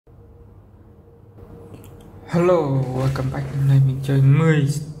Hello, welcome back. Hôm nay mình chơi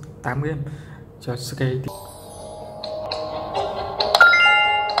 18 game cho Skate.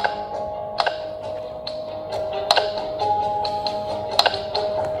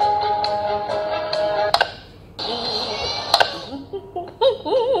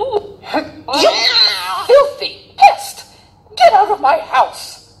 You filthy pest! Get out of my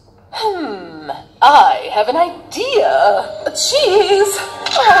house! I have an idea. Cheese!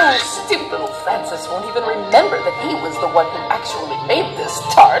 Oh, stupid little Francis won't even remember that he was the one who actually made this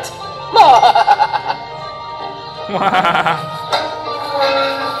tart.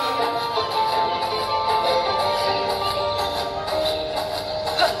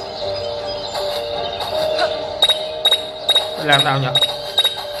 Làm nào nhỉ?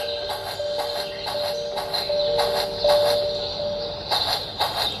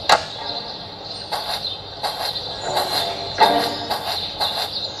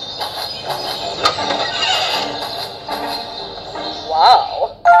 Wow,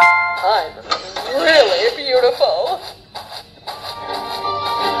 I'm really beautiful.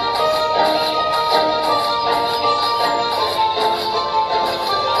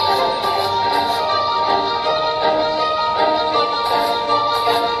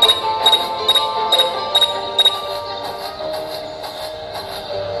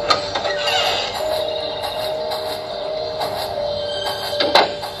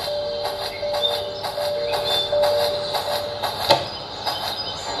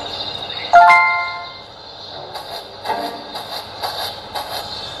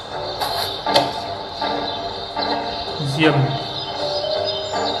 Diêm.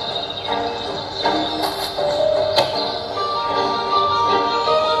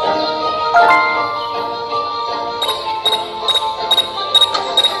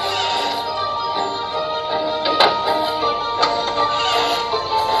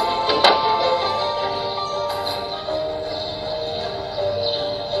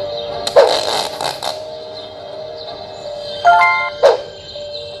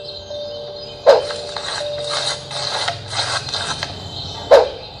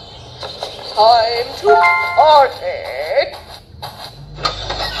 Time to party!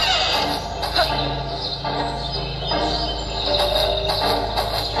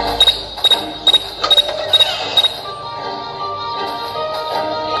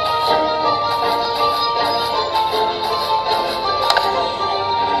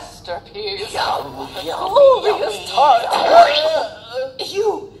 Masterpiece! Glorious tart!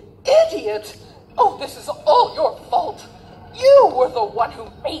 You idiot! Oh, this is all your fault! You were the one who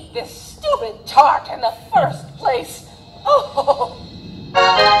made this stupid tart in the first place! Oh!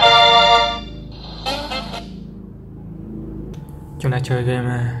 Chúng ta chơi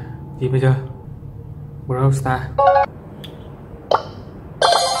game gì bây giờ? Brawl Star.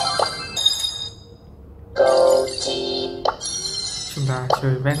 Chúng ta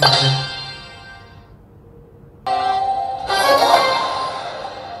chơi vét này đây.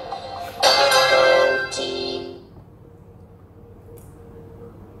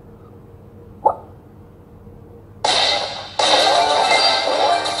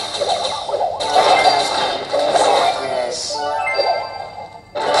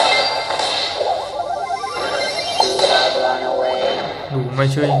 Đủ mày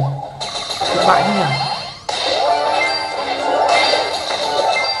chơi thất bại thế nhỉ?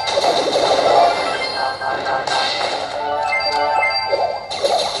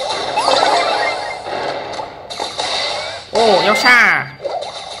 Ồ, eo xa.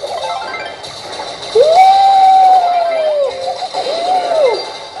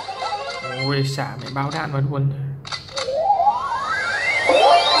 Ôi, xả mày bao đạn vào luôn.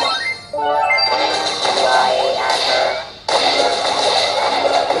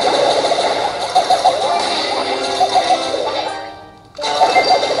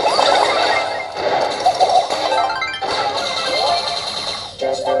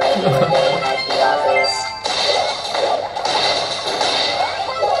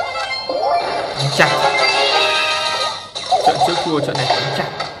 Chặt. Trận trước thua, trận này đánh chặt.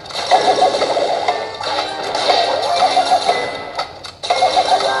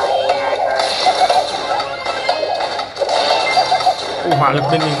 Ồ, hỏa lực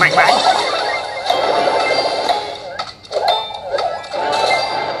bên mình mạnh vãi.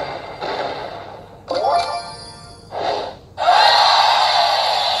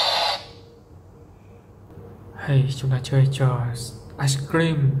 Hey, chúng ta chơi trò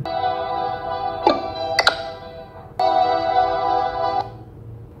IceScream.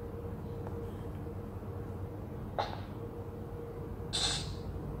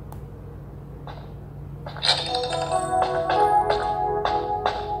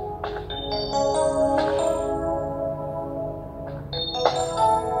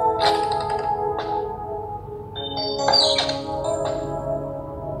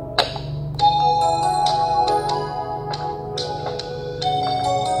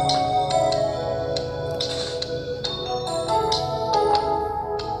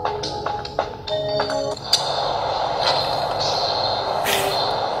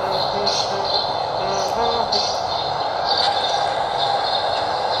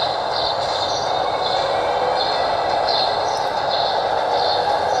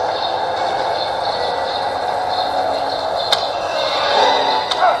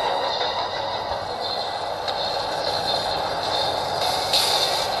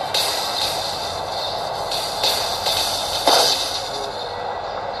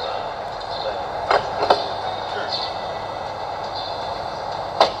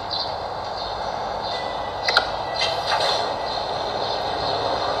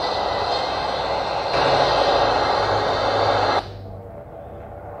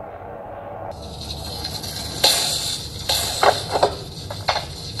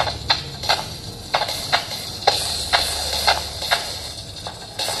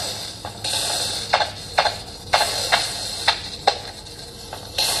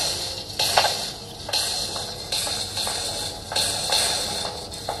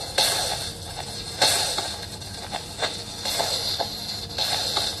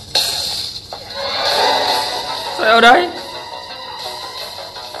 ở đây.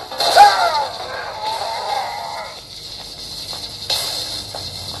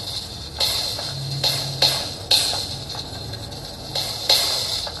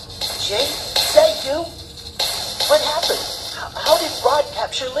 Jay, is that you? What happened? How did Rod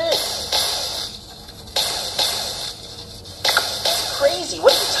capture Liz? That's crazy.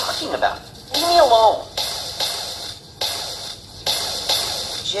 What are you talking about? Leave me alone.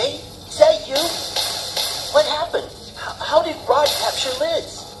 Jay, is that you? What happened? How did Rod capture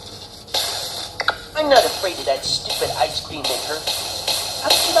Liz? I'm not afraid of that stupid ice cream maker. How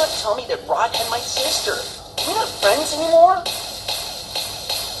did you not tell me that Rod had my sister? We're not friends anymore?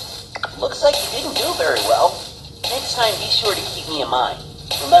 Looks like you didn't do very well. Next time, be sure to keep me in mind.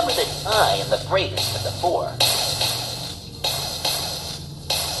 Remember that I am the bravest of the four.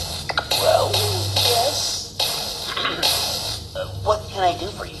 Well, yes. What can I do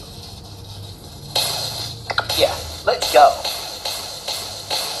for you? Yeah, let's go.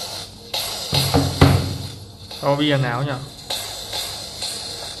 Bây giờ nào nhỉ?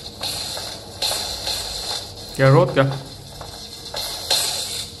 Kìa rốt kìa.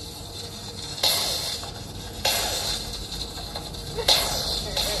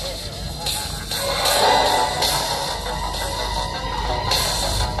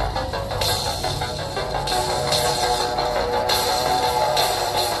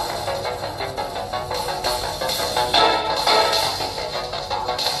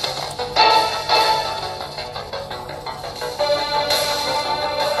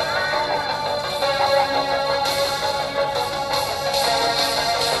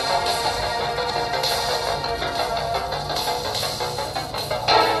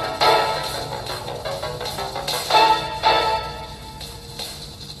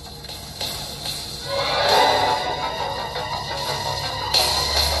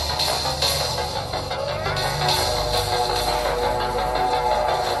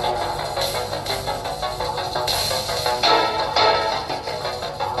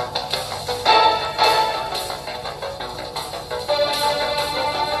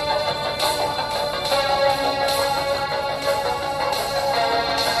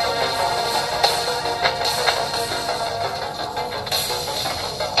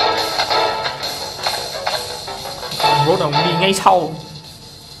 Rốt đồng đi ngay sau.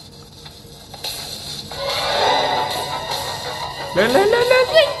 Lên lên lên lên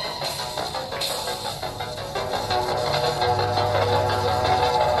nhanh.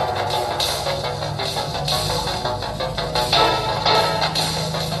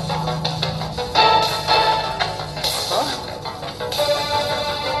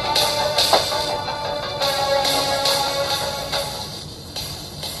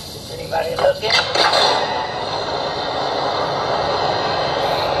 Is anybody looking?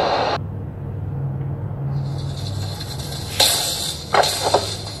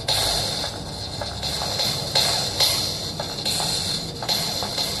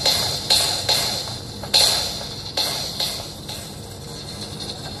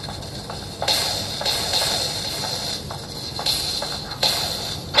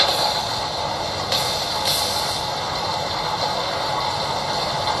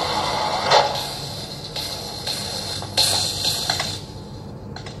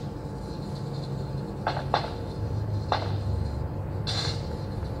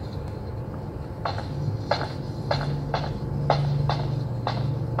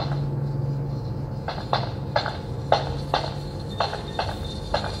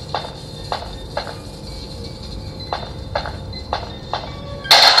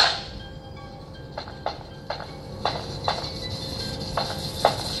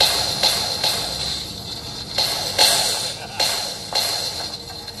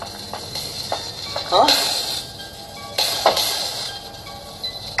 Huh?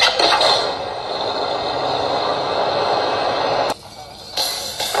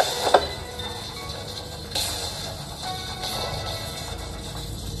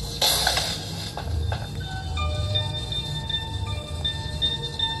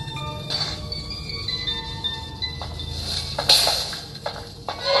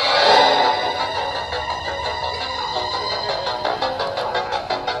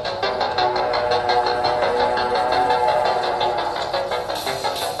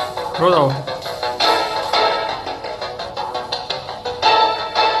 Rốt rồi.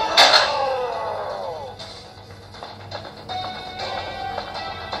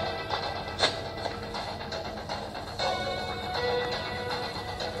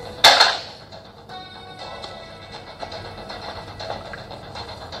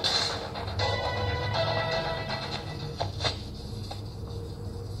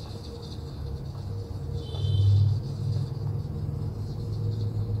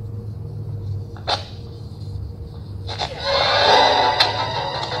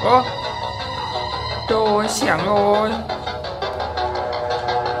 trắng rồi.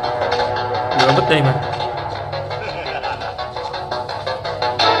 Lửa mất đây mà.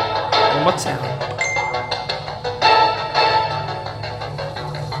 Mất sao?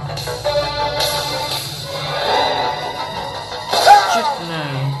 Chết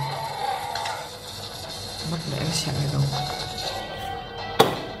này. Mất mẹ cái xẻng này đâu.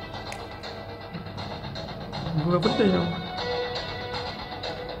 Vừa mất đây đâu.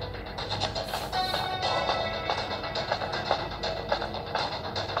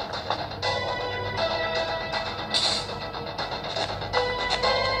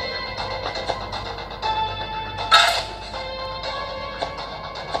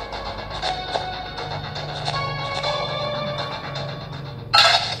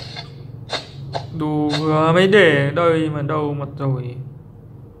 Đồ vừa mới để đây mà đâu mất rồi.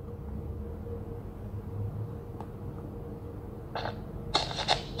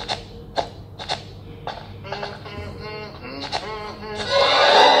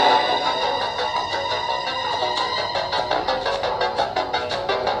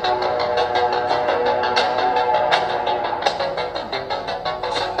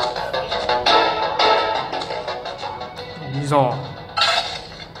 Lý do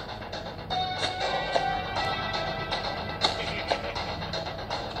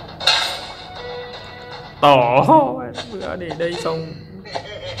tỏ bữa để đây xong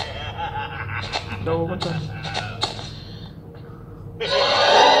đâu mất rồi.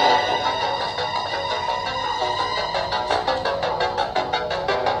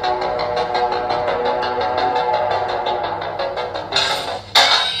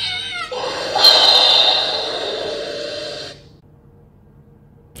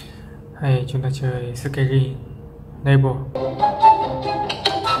 Hay chúng ta chơi Scary Neighbor.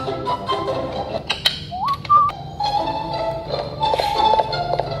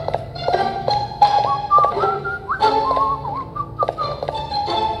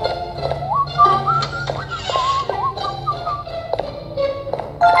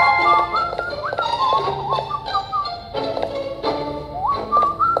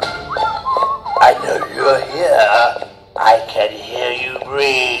 I know you're here. I can hear you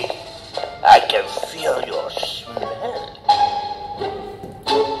breathe. I can feel your smell.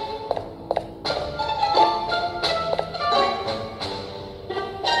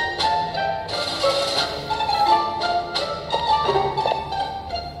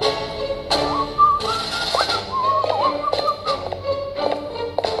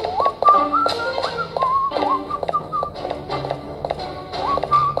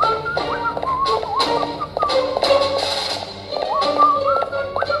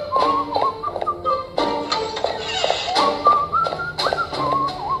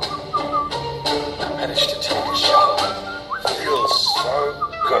 Managed to take a shower. Feels so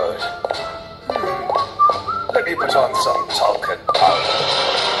good. Let me put on some talcum powder.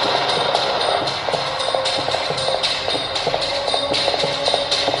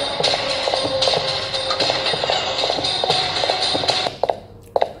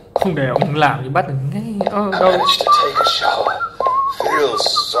 Không để ông làm thì bắt được ngay đâu. Managed to take a shower. Feels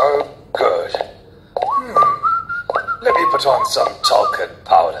so good. Let me put on some talcum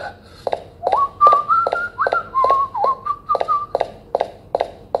powder.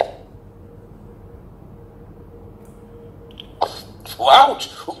 Ouch!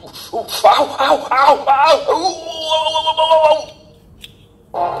 Ow! Ow! Ow! Ow!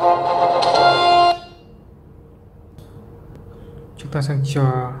 Chúng ta sang trò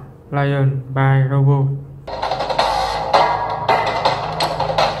Lion by Robo.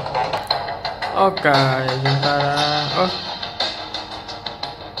 Ok, chúng ta đã...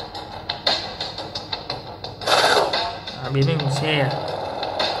 biến thành một xe à?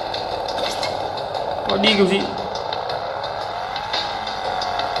 Có đi kiểu gì?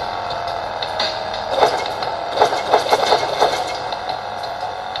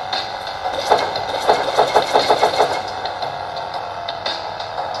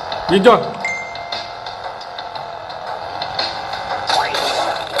 Biến rồi.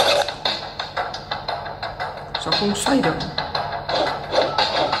 Sao không xoay được?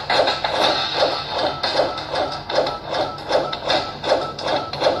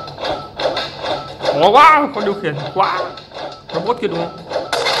 Khó quá, con điều khiển quá. Robot kia đúng không?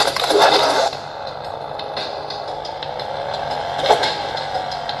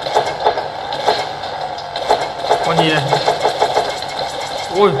 Con gì này?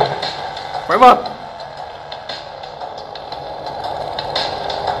 Ôi, quái vật.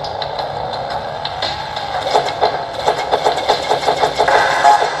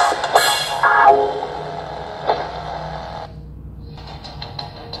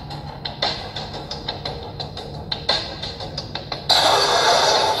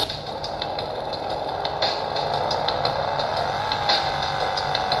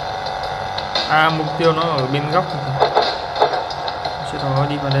 À, mục tiêu nó ở bên góc này. Sau đó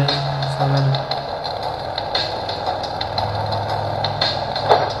đi vào đây sao ra được.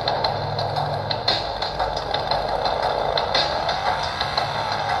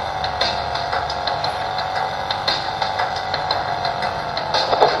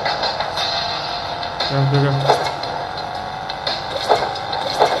 Được.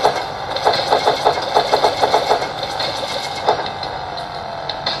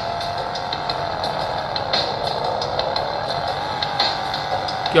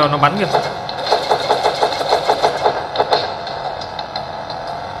 Kiểu nó bắn kìa.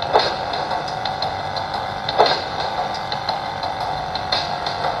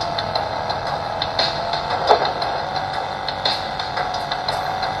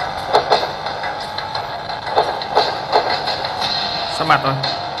 Sắp mặt rồi.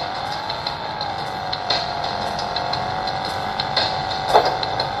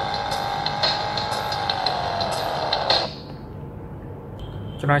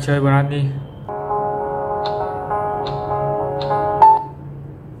 Cho nó chơi Branny.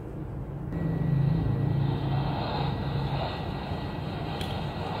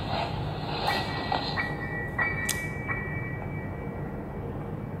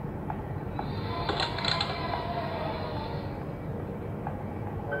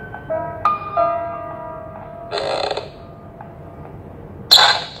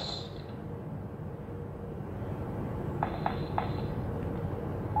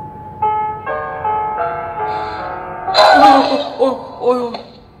 Ôi.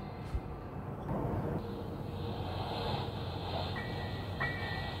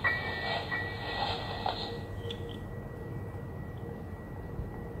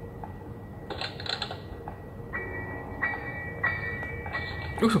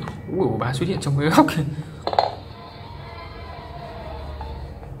 Ui, bà xuất hiện trong cái góc kìa.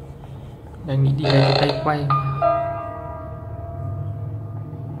 Đang nghĩ đi lấy cái tay quay.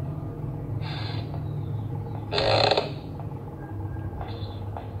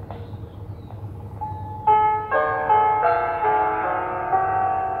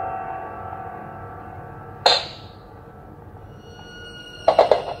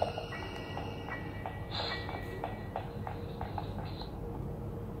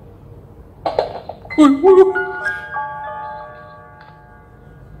 Ui.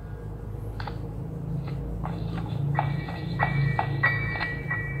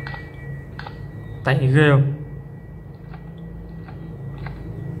 Tay ghê không?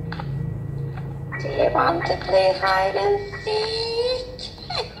 Do you want to play hide and seek?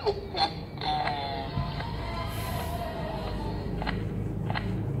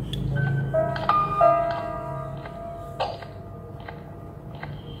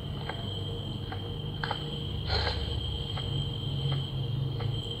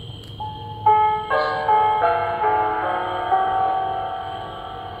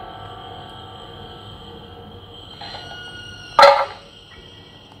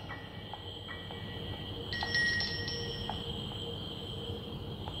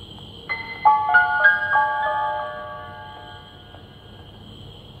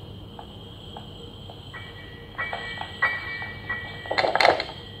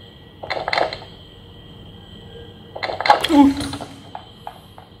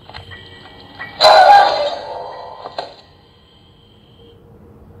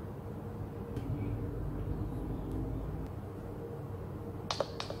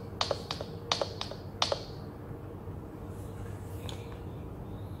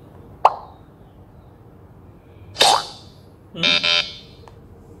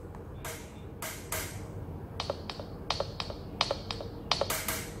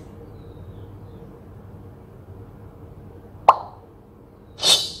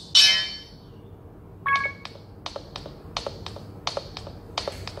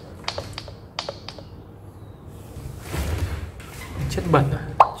 Chất bẩn rồi,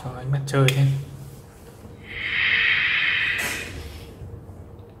 cho ánh mặt trời lên.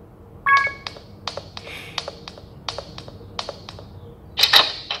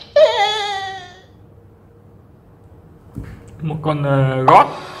 Một con gót,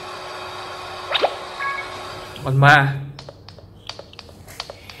 con ma.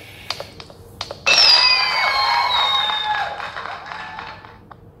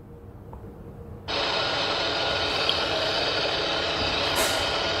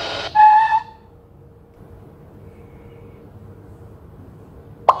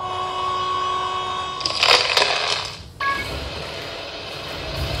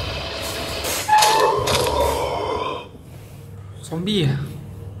 Zombie à?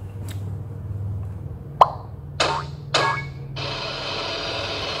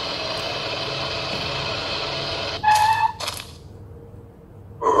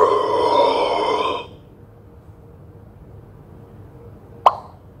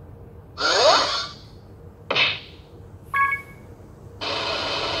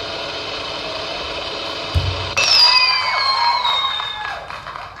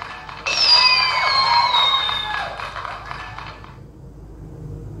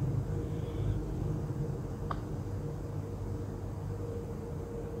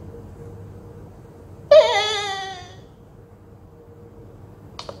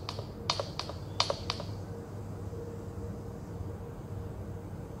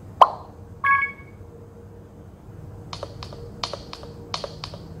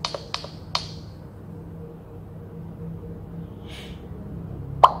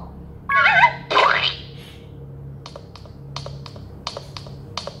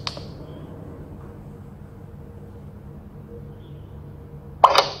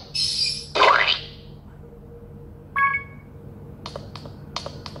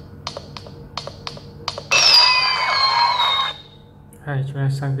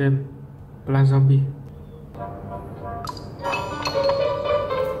 sang game Plan Zombie.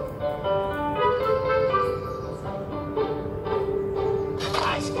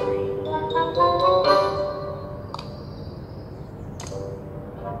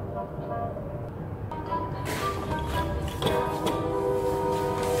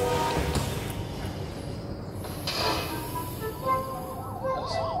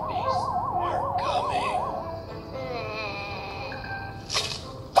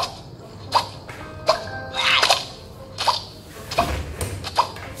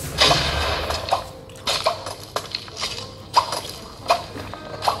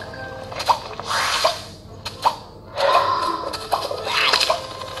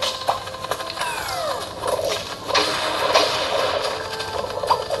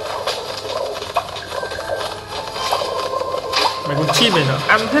 Mấy con chim này nó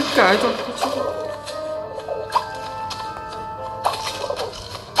ăn hết cái cho con chim.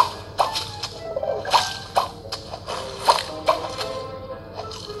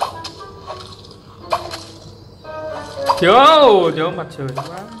 Thiếu mặt trời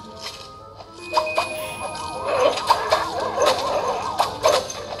quá.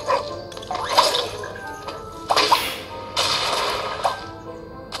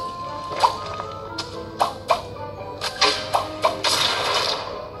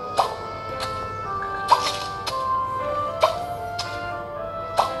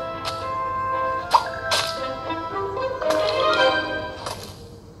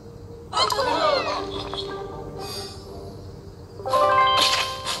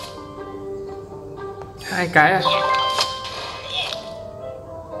 Hai cái à?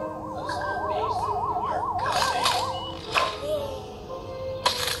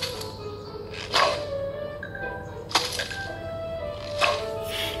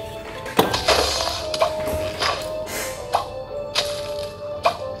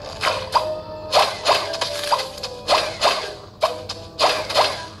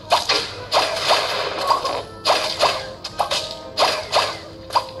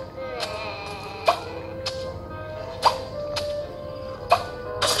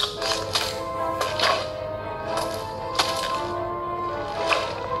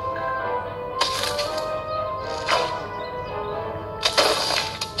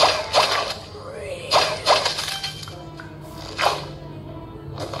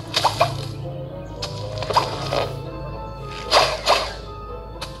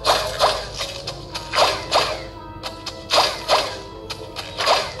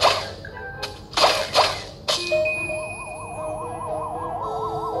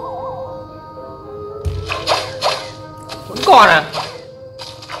 Vẫn còn à?